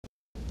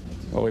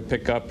Well, we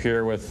pick up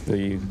here with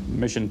the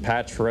mission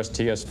patch for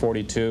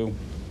STS-42.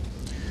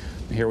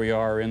 Here we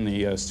are in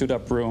the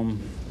suit-up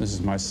room. This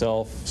is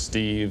myself,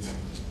 Steve,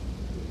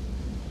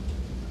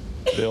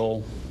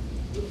 Bill,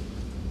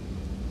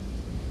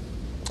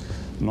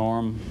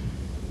 Norm,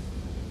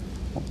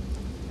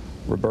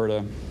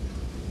 Roberta,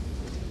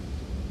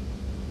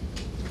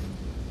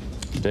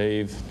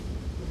 Dave,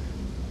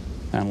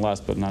 and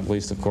last but not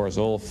least, of course,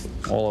 Ulf.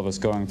 All of us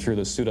going through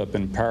the suit-up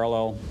in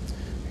parallel.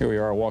 Here we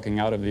are walking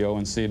out of the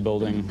O&C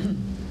building.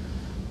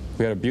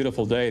 We had a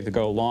beautiful day to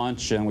go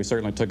launch, and we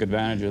certainly took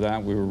advantage of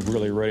that. We were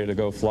really ready to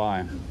go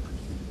fly.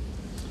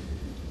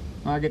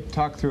 Well, I get to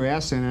talk through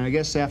ascent, and I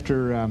guess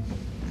after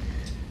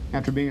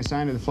being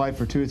assigned to the flight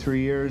for 2 or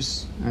 3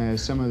 years,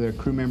 as some of the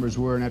crew members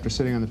were, and after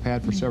sitting on the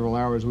pad for several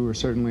hours, we were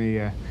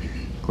certainly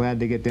glad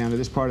to get down to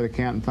this part of the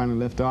count and finally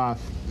lift off.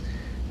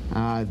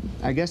 I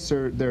guess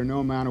there are no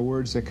amount of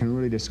words that can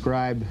really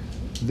describe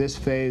this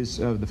phase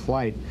of the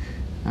flight.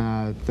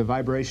 The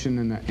vibration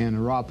and the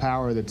raw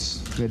power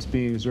that's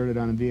being exerted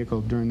on a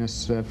vehicle during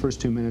this first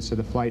 2 minutes of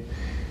the flight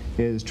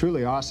is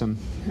truly awesome.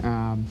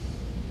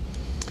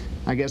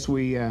 I guess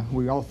we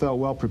all felt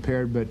well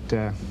prepared, but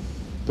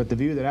the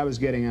view that I was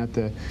getting out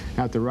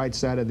the right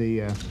side of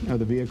the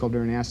vehicle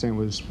during ascent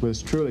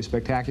was truly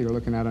spectacular,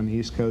 looking out on the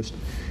East Coast.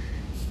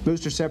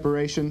 Booster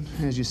separation,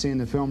 as you see in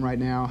the film right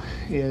now,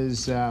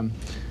 is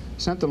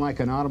something like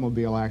an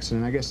automobile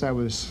accident. I guess I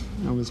was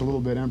a little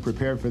bit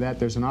unprepared for that.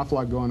 There's an awful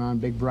lot going on,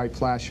 big bright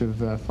flash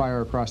of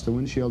fire across the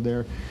windshield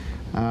there,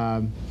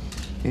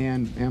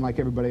 and like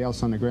everybody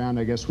else on the ground,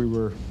 I guess we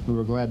were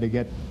glad to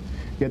get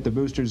the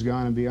boosters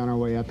gone and be on our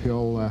way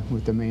uphill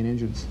with the main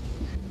engines.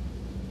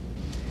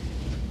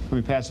 Let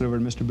me pass it over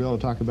to Mr. Bill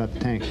to talk about the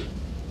tank.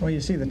 Well, you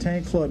see the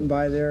tank floating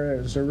by there.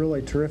 It was a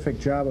really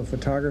terrific job of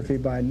photography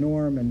by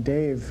Norm and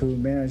Dave, who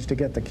managed to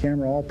get the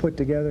camera all put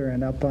together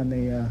and up on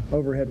the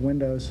overhead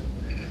windows.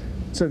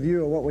 It's a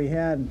view of what we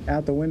had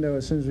out the window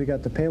as soon as we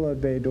got the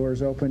payload bay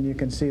doors open. You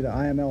can see the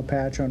IML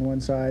patch on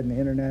one side and the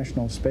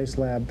International Space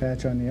Lab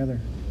patch on the other.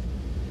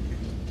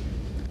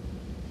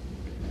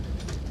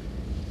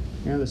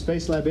 Now, the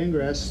Space Lab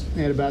ingress,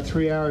 at about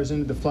 3 hours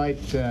into the flight,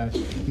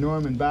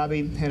 Norm and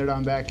Bobby headed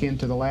on back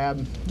into the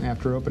lab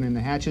after opening the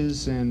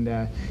hatches and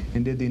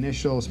did the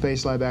initial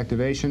Space Lab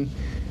activation.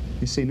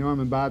 You see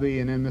Norm and Bobby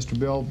and then Mr.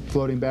 Bill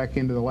floating back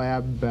into the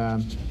lab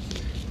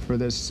for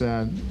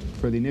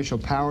the initial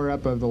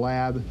power-up of the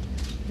lab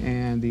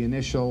and the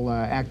initial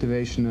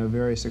activation of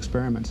various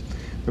experiments.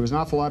 There was an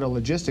awful lot of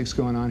logistics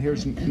going on.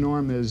 Here's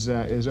Norm is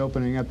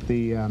opening up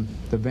the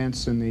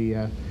vents in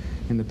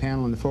the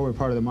panel in the forward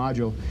part of the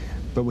module.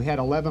 But we had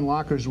 11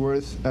 lockers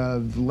worth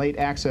of late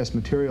access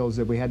materials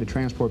that we had to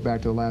transport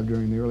back to the lab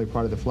during the early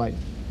part of the flight.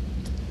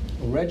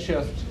 Well,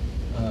 Redshift,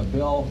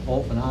 Bill,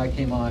 Ulf, and I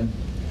came on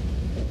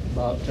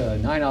about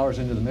 9 hours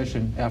into the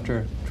mission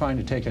after trying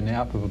to take a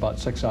nap of about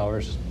 6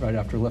 hours right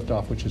after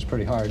liftoff, which is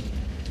pretty hard.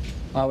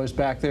 I was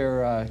back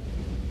there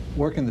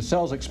working the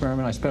cells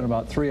experiment. I spent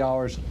about 3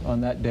 hours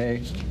on that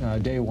day,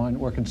 day one,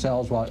 working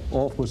cells, while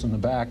Ulf was in the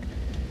back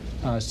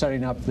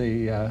setting up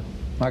the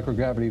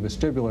microgravity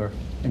vestibular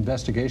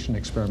investigation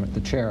experiment,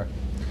 the chair.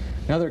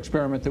 Another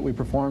experiment that we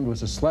performed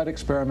was a sled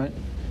experiment.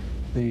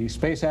 The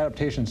space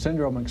adaptation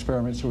syndrome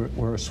experiments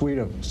were a suite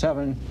of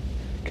 7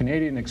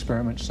 Canadian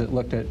experiments that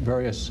looked at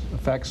various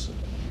effects of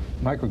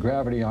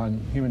microgravity on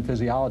human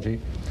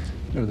physiology.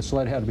 The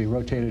sled had to be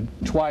rotated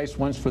twice,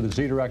 once for the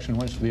Z direction,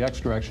 once for the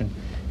X direction,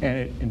 and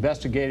it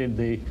investigated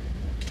the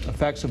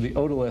effects of the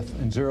otolith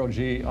and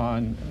 0G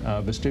on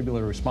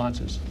vestibular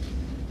responses.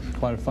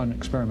 Quite a fun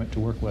experiment to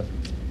work with.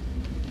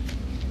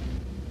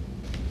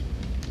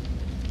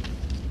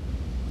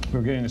 We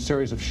were getting a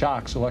series of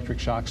shocks, electric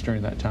shocks,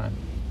 during that time.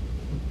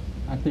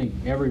 I think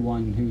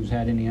everyone who's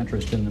had any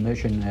interest in the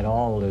mission at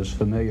all is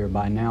familiar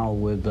by now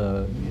with,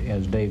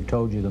 as Dave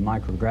told you, the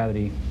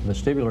microgravity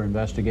vestibular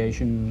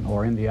investigation,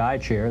 or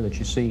MVI chair, that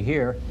you see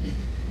here.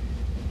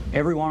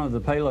 Every one of the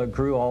payload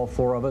crew, all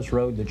 4 of us,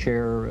 rode the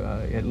chair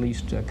at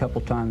least a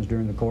couple times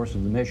during the course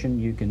of the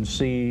mission. You can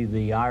see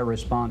the eye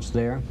response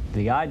there.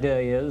 The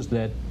idea is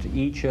that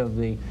each of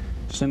the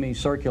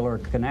semicircular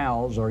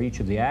canals, or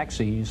each of the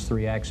axes,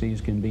 3 axes,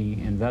 can be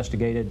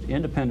investigated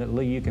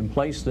independently. You can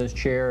place this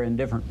chair in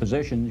different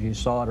positions. You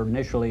saw it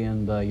initially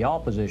in the yaw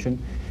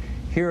position.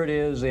 Here it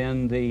is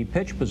in the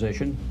pitch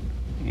position,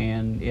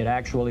 and it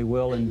actually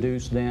will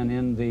induce then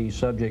in the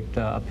subject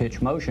a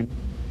pitch motion.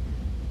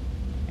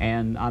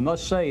 And I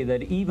must say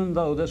that even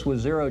though this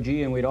was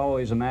 0G and we'd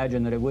always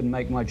imagined that it wouldn't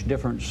make much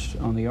difference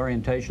on the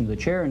orientation of the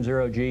chair in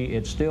 0G,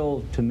 it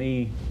still, to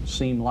me,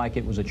 seemed like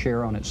it was a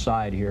chair on its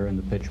side here in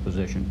the pitch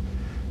position.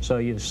 So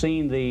you've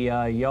seen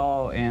the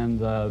yaw and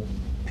the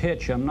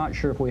pitch. I'm not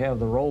sure if we have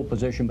the roll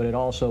position, but it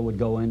also would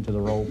go into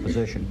the roll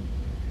position.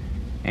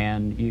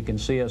 And you can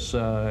see us,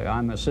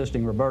 I'm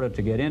assisting Roberta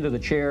to get into the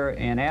chair,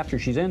 and after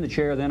she's in the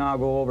chair, then I'll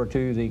go over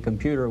to the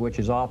computer, which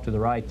is off to the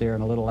right there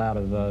and a little out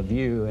of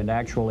view, and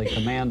actually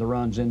command the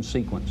runs in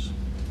sequence.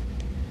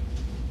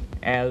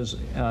 As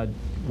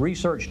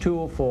research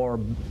tool for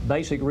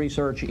basic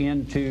research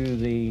into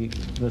the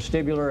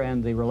vestibular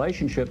and the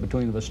relationship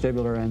between the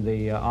vestibular and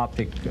the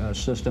optic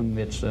system.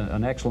 It's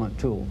an excellent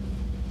tool.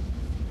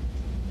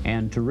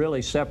 And to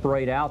really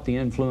separate out the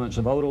influence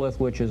of otolith,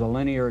 which is a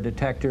linear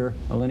detector,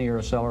 a linear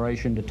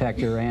acceleration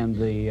detector, and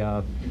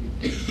the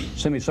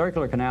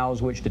semicircular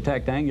canals, which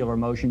detect angular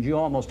motions, you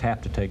almost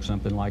have to take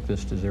something like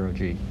this to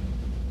 0G.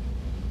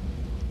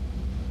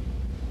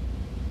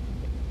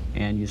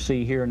 And you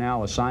see here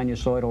now a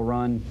sinusoidal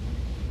run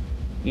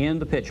in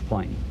the pitch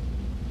plane.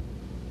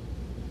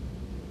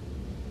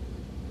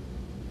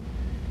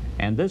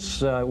 And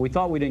this, we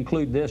thought we'd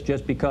include this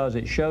just because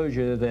it shows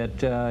you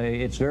that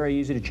it's very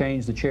easy to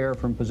change the chair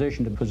from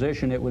position to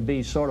position. It would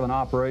be sort of an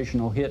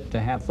operational hit to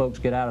have folks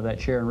get out of that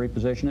chair and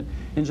reposition it.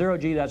 In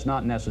 0G, that's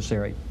not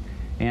necessary.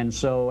 And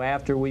so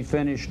after we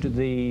finished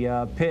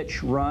the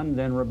pitch run,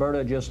 then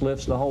Roberta just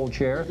lifts the whole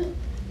chair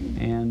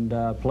and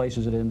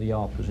places it in the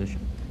yaw position.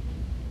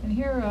 And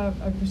here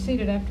I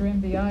proceeded after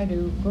MBI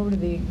to go to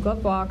the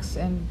glove box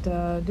and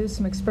do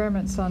some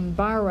experiments on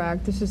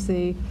BioRAC. This is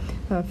the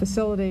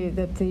facility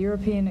that the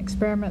European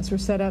experiments were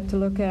set up to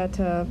look at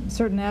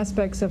certain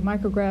aspects of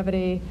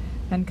microgravity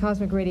and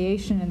cosmic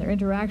radiation and their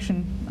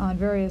interaction on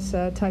various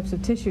types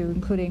of tissue,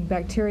 including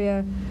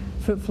bacteria,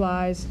 fruit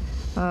flies.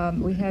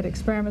 We had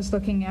experiments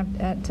looking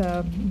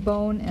at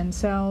bone and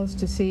cells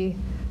to see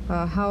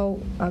how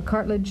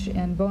cartilage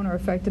and bone are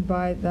affected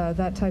by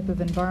that type of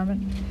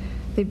environment.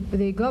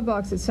 The glove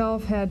box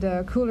itself had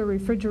a cooler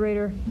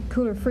refrigerator,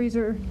 cooler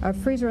freezer, a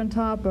freezer on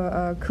top,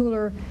 a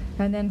cooler,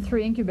 and then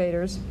 3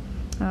 incubators.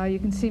 You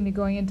can see me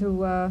going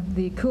into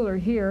the cooler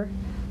here.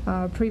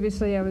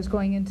 Previously, I was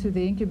going into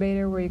the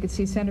incubator where you could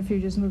see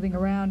centrifuges moving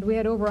around. We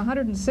had over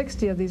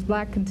 160 of these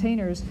black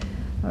containers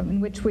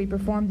in which we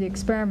performed the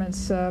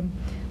experiments.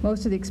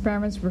 Most of the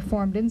experiments were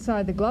performed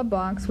inside the glove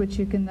box, which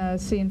you can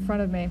see in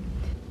front of me.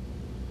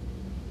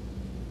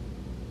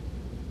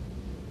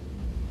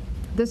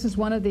 This is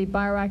one of the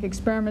BioRAC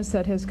experiments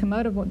that has come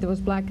out of those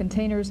black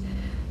containers.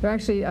 They're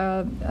actually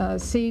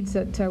seeds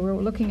that we're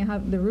looking at how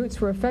the roots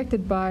were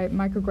affected by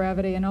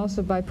microgravity and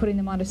also by putting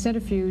them on a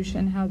centrifuge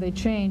and how they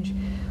change.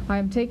 I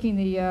am taking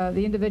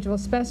the individual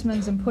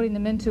specimens and putting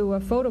them into a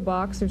photo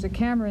box. There's a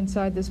camera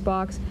inside this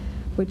box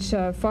which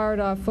fired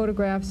off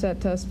photographs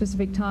at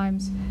specific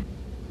times.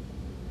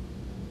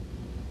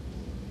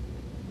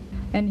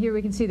 And here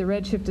we can see the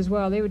redshift as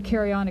well. They would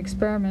carry on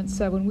experiments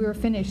when we were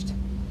finished.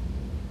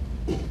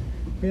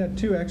 We had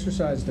 2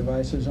 exercise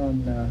devices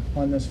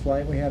on this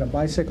flight. We had a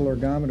bicycle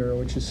ergometer,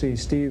 which you see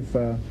Steve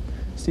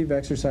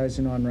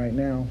exercising on right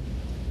now.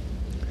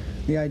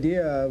 The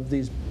idea of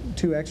these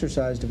 2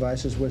 exercise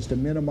devices was to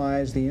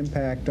minimize the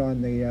impact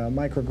on the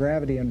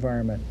microgravity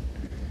environment.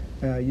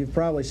 You've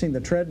probably seen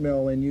the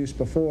treadmill in use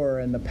before,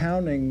 and the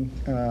pounding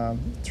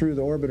through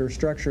the orbiter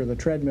structure of the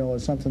treadmill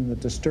is something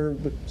that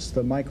disturbs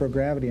the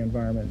microgravity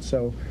environment.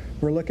 So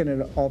we're looking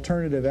at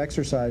alternative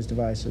exercise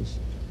devices.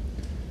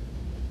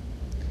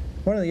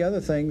 One of the other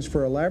things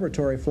for a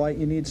laboratory flight,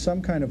 you need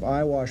some kind of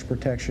eyewash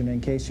protection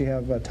in case you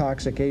have a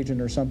toxic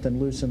agent or something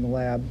loose in the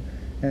lab.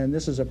 And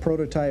this is a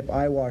prototype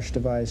eyewash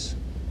device.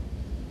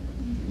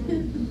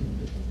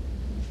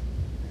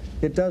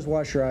 It does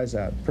wash your eyes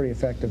out pretty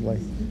effectively,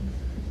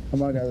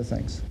 among other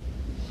things.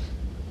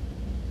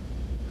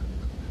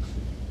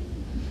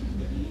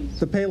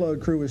 The payload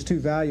crew was too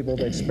valuable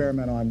to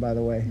experiment on, by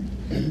the way.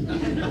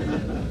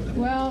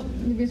 Well,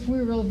 I guess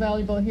we're real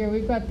valuable here.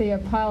 We've got the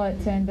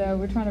pilot, and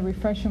we're trying to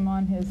refresh him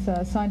on his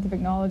scientific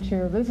knowledge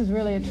here. This is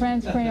really a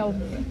transcranial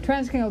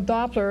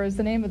Doppler is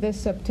the name of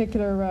this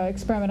particular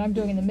experiment I'm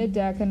doing in the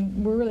mid-deck,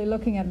 and we're really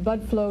looking at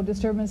blood flow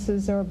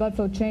disturbances or blood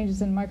flow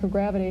changes in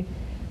microgravity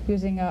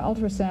using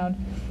ultrasound.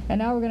 And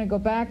now we're going to go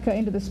back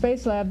into the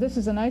space lab. This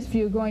is a nice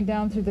view going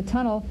down through the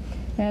tunnel.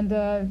 And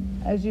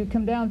as you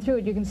come down through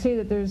it, you can see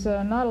that there's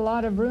not a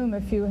lot of room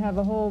if you have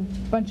a whole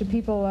bunch of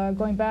people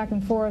going back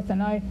and forth.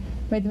 And I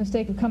made the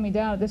mistake of coming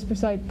down at this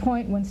precise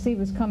point when Steve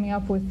was coming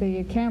up with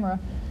the camera.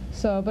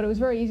 But it was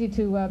very easy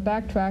to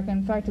backtrack.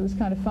 In fact, it was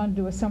kind of fun to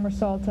do a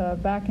somersault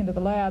back into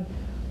the lab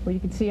where you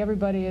can see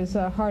everybody is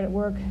hard at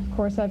work. Of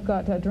course, I've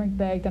got a drink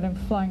bag that I'm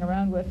flying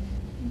around with.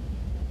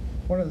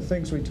 One of the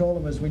things we told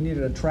them is we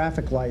needed a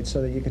traffic light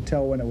so that you could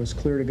tell when it was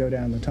clear to go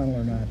down the tunnel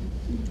or not.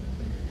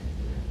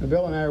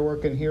 Bill and I are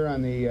working here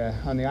on the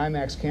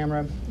IMAX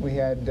camera. We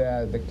had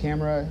the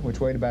camera, which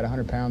weighed about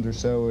 100 pounds or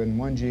so in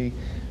 1G,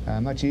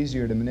 much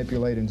easier to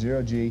manipulate in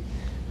 0G.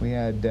 We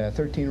had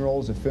 13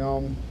 rolls of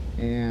film,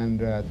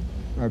 and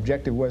our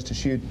objective was to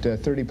shoot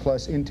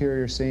 30-plus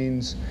interior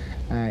scenes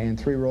and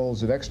 3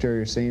 rolls of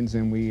exterior scenes,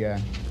 and we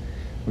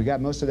got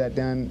most of that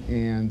done,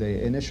 and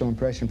the initial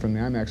impression from the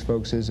IMAX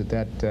folks is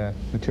that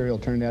material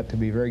turned out to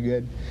be very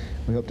good.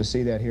 We hope to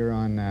see that here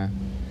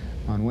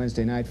on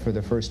Wednesday night for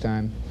the first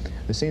time.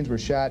 The scenes were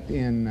shot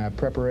in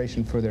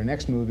preparation for their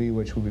next movie,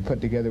 which will be put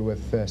together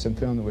with some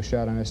film that was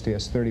shot on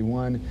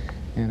STS-41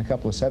 and a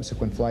couple of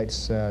subsequent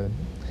flights.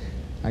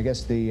 I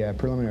guess the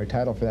preliminary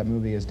title for that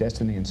movie is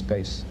Destiny in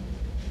Space.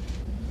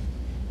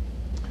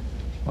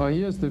 Well,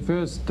 here's the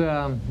first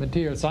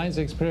material science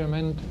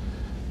experiment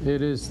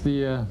It is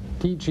the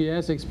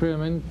TGS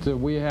experiment.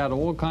 We had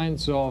all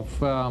kinds of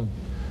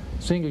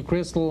single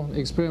crystal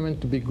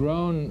experiment to be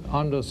grown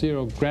under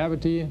zero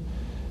gravity.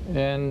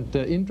 And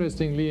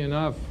interestingly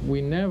enough, we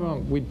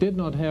did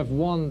not have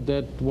one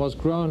that was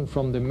grown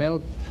from the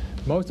melt.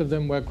 Most of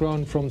them were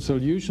grown from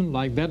solution,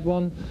 like that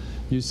one.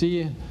 You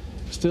see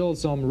still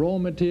some raw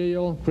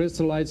material,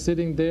 crystallite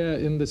sitting there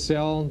in the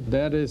cell.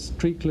 That is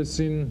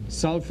triclosan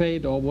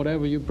sulfate, or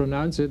whatever you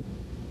pronounce it.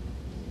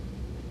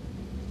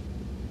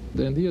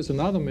 And here's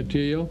another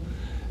material.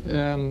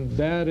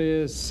 That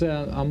is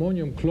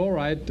ammonium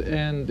chloride,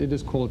 and it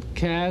is called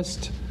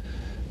cast.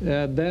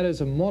 That is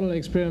a model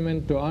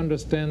experiment to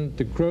understand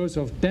the growth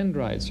of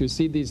dendrites. You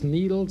see these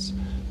needles.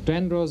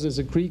 Dendros is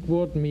a Greek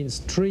word, means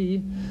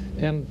tree,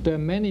 and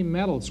many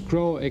metals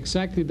grow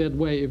exactly that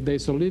way if they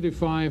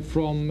solidify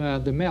from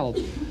the melt.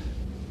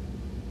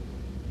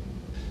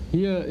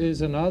 Here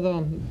is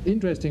another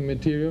interesting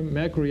material,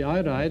 mercury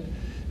iodide,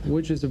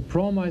 which is a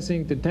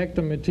promising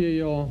detector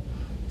material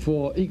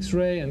for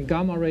X-ray and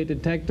gamma ray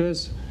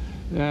detectors.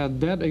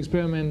 That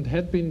experiment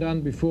had been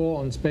done before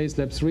on Space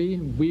Lab 3.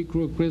 We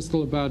grew a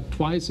crystal about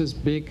twice as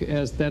big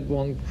as that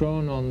one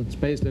grown on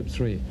Space Lab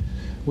 3.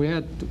 We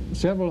had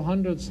several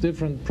hundreds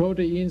different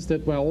proteins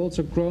that were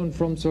also grown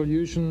from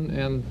solution,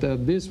 and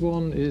this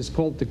one is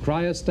called the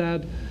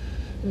cryostat.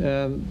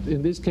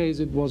 In this case,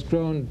 it was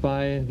grown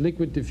by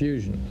liquid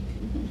diffusion.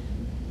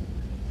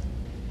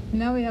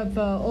 Now we have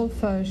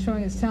Ulf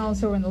showing his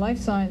talents over on the life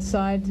science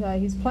side.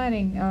 He's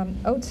planting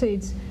oat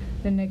seeds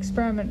in an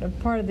experiment of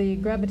part of the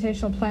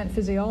gravitational plant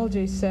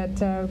physiology set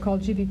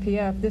called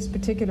GPPF. This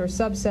particular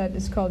subset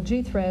is called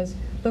GTHRES,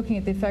 looking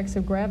at the effects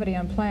of gravity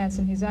on plants,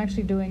 and he's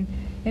actually doing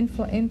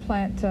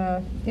in-flight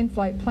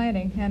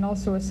planting and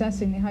also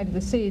assessing the height of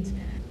the seeds.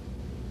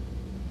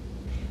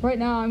 Right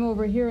now I'm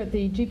over here at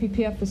the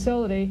GPPF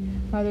facility.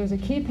 There's a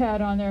keypad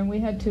on there, and we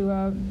had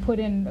to put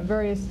in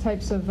various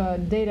types of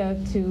data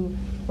to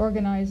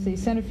organize the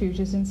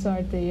centrifuges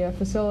inside the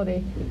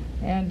facility.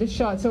 And this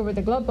shot's over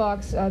the glove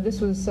box. This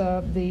was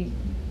the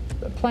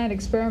plant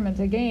experiment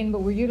again,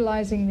 but we're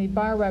utilizing the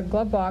BioRag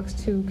glove box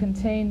to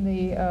contain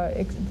the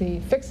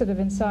fixative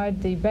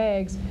inside the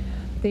bags.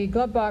 The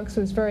glove box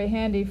was very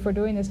handy for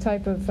doing this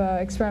type of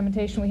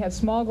experimentation. We had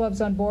small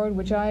gloves on board,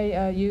 which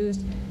I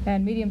used,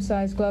 and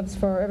medium-sized gloves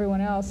for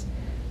everyone else.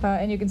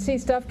 And you can see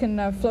stuff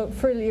can float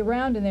freely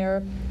around in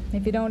there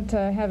if you don't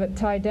have it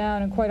tied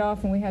down, and quite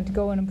often we had to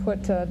go in and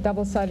put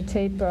double-sided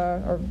tape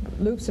or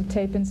loops of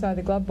tape inside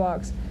the glove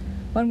box.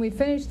 When we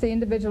finished the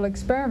individual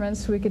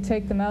experiments, we could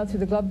take them out through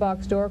the glove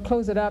box door,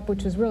 close it up,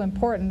 which was real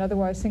important,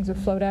 otherwise things would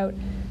float out,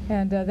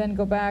 and then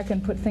go back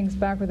and put things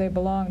back where they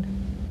belonged.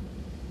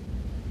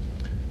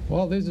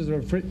 Well, this is a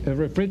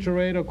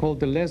refrigerator called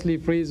the Leslie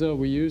freezer.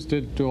 We used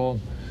it to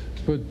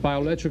put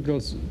biological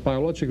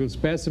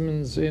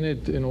specimens in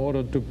it in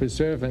order to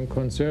preserve and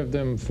conserve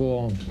them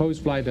for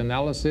post-flight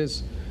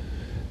analysis.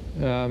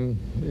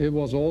 It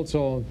was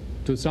also,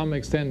 to some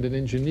extent, an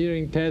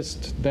engineering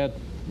test. That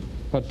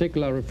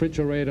particular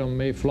refrigerator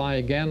may fly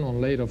again on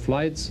later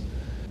flights.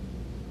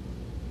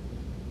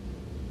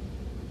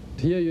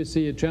 Here you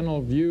see a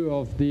general view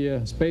of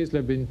the Space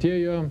Lab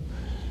interior.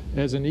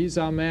 As an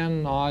ESA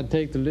man, I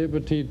take the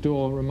liberty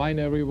to remind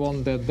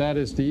everyone that that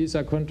is the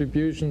ESA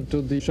contribution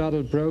to the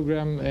shuttle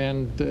program,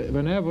 and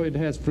whenever it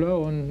has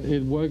flown,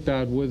 it worked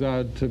out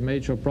without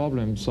major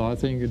problems. So I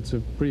think it's a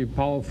pretty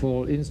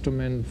powerful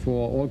instrument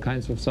for all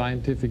kinds of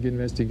scientific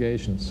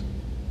investigations.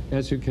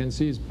 As you can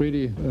see, it's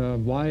pretty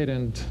wide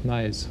and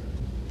nice.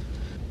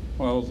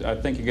 Well, I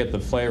think you get the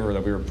flavor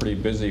that we were pretty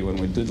busy. When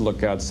we did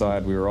look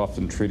outside, we were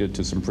often treated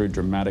to some pretty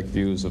dramatic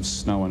views of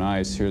snow and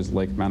ice. Here's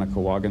Lake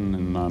Manickawagan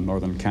in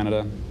northern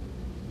Canada.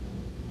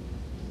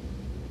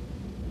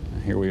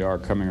 Here we are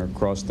coming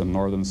across the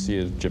northern sea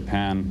of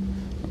Japan,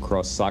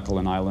 across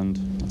Sakhalin Island.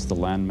 That's the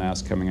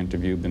landmass coming into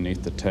view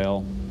beneath the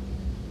tail.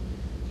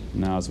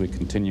 Now as we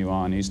continue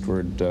on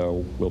eastward,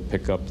 we'll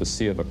pick up the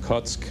Sea of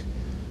Okhotsk,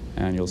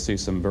 and you'll see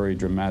some very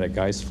dramatic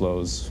ice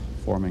flows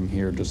forming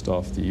here just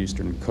off the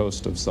eastern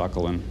coast of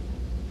Sakhalin.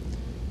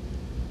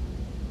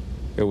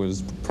 It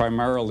was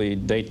primarily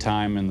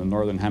daytime in the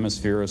northern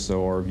hemisphere,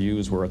 so our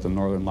views were at the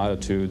northern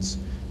latitudes,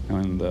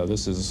 and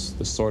this is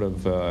the sort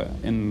of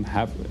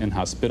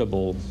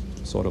inhospitable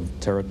sort of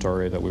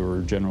territory that we were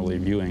generally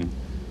viewing,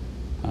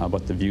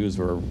 but the views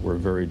were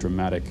very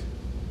dramatic.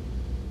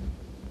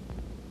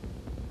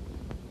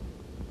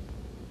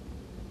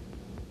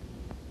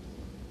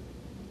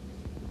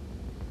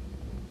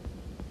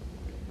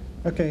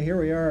 Okay, here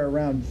we are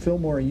around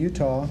Fillmore,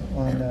 Utah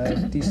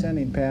on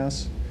Descending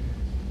Pass.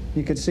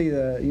 You can see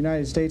the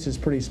United States is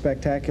pretty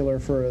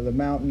spectacular for the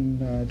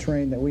mountain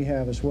terrain that we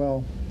have as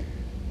well.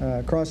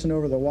 Crossing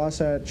over the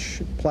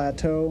Wasatch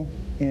Plateau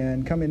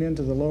and coming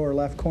into the lower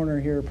left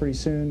corner here pretty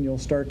soon, you'll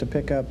start to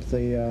pick up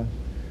the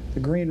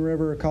Green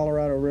River,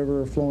 Colorado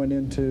River flowing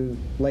into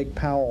Lake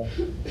Powell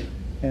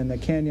and the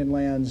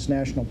Canyonlands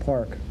National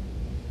Park.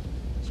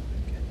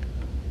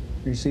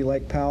 You see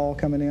Lake Powell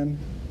coming in.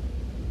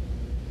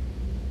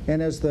 And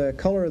as the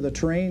color of the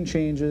terrain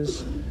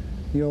changes,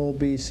 you'll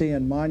be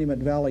seeing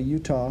Monument Valley,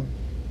 Utah.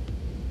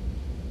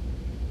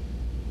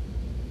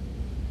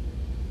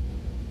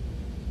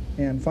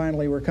 And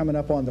finally, we're coming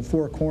up on the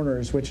Four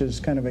Corners, which is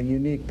kind of a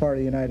unique part of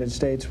the United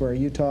States where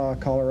Utah,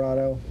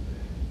 Colorado,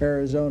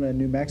 Arizona, and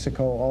New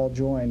Mexico all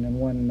join in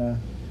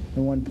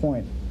one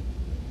point.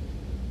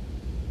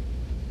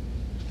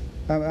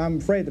 I'm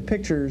afraid the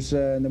pictures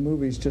in the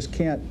movies just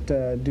can't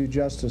do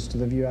justice to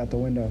the view out the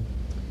window.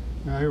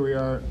 Now here we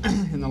are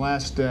in the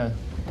last part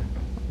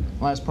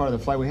of the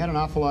flight. We had an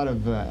awful lot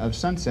of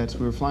sunsets.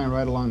 We were flying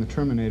right along the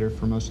Terminator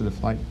for most of the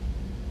flight.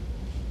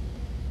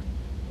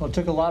 Well, it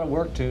took a lot of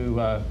work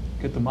to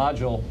get the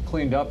module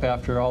cleaned up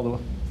after all the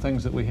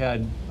things that we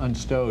had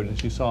unstowed.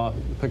 As you saw,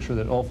 the picture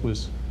that Ulf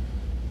was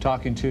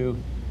talking to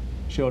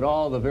showed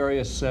all the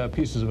various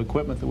pieces of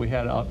equipment that we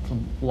had out,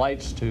 from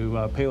lights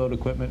to payload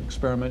equipment,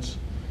 experiments.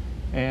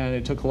 And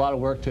it took a lot of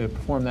work to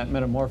perform that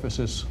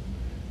metamorphosis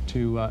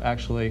to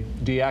actually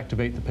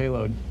deactivate the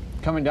payload.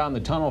 Coming down the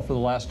tunnel for the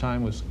last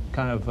time was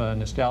kind of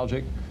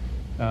nostalgic.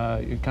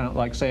 You're kind of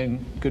like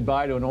saying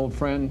goodbye to an old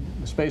friend,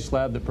 the Space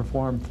Lab that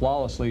performed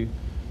flawlessly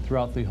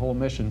throughout the whole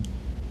mission.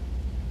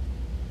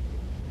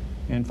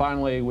 And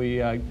finally, we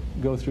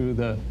go through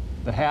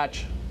the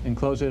hatch and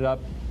close it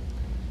up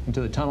into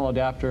the tunnel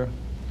adapter.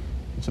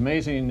 It's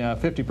amazing,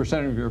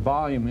 50% of your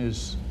volume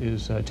is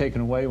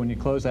taken away when you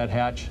close that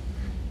hatch,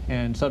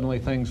 and suddenly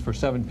things for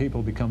 7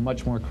 people become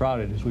much more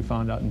crowded, as we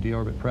found out in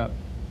deorbit prep.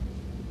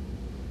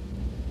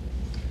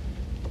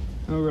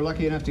 Well, we were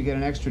lucky enough to get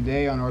an extra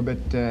day on orbit,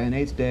 an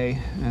 8th day,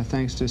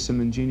 thanks to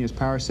some ingenious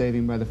power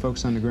saving by the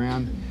folks on the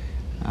ground.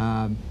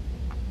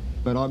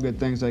 But all good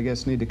things, I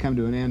guess, need to come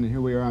to an end. And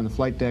here we are on the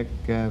flight deck,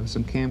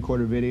 some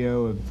camcorder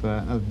video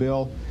of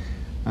Bill.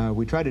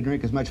 We tried to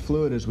drink as much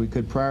fluid as we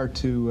could prior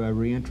to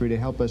re-entry to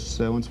help us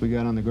once we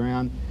got on the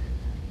ground.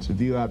 It's a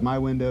view out my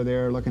window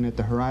there, looking at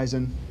the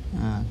horizon.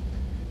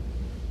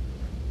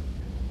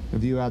 A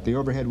view out the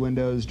overhead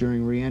windows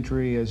during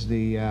re-entry as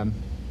the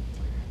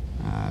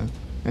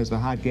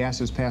hot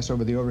gases pass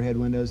over the overhead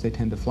windows. They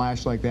tend to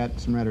flash like that.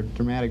 Some rather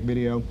dramatic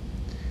video.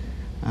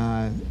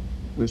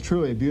 It was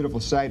truly a beautiful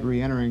sight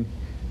re-entering,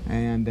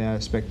 and a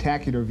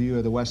spectacular view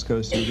of the West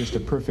Coast. It was just a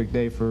perfect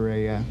day for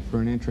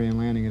an entry and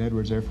landing at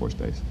Edwards Air Force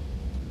Base.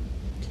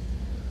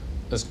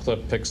 This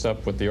clip picks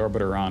up with the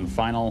orbiter on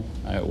final.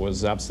 It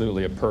was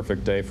absolutely a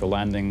perfect day for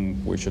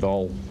landing. We should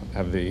all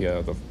have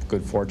the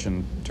good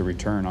fortune to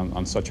return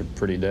on such a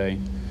pretty day.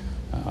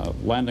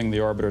 Landing the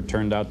orbiter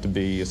turned out to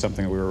be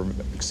something that we were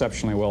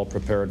exceptionally well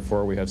prepared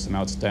for. We had some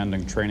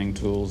outstanding training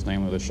tools,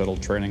 namely the Shuttle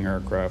training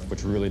aircraft,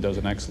 which really does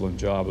an excellent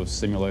job of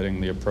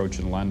simulating the approach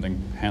and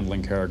landing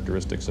handling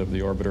characteristics of the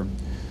orbiter.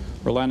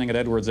 We're landing at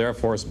Edwards Air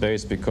Force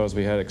Base because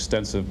we had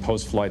extensive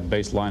post-flight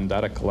baseline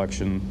data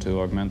collection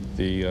to augment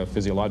the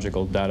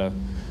physiological data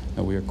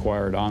that we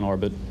acquired on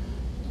orbit.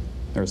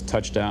 There's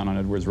touchdown on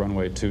Edwards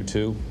runway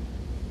 22.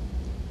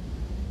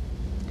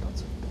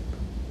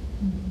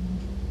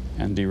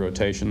 And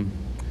derotation.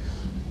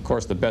 Of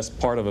course, the best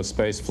part of a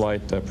space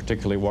flight,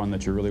 particularly one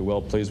that you're really well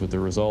pleased with the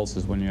results,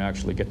 is when you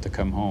actually get to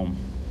come home.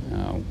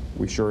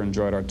 We sure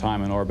enjoyed our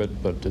time in orbit,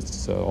 but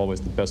it's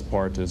always the best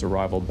part is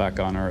arrival back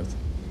on Earth.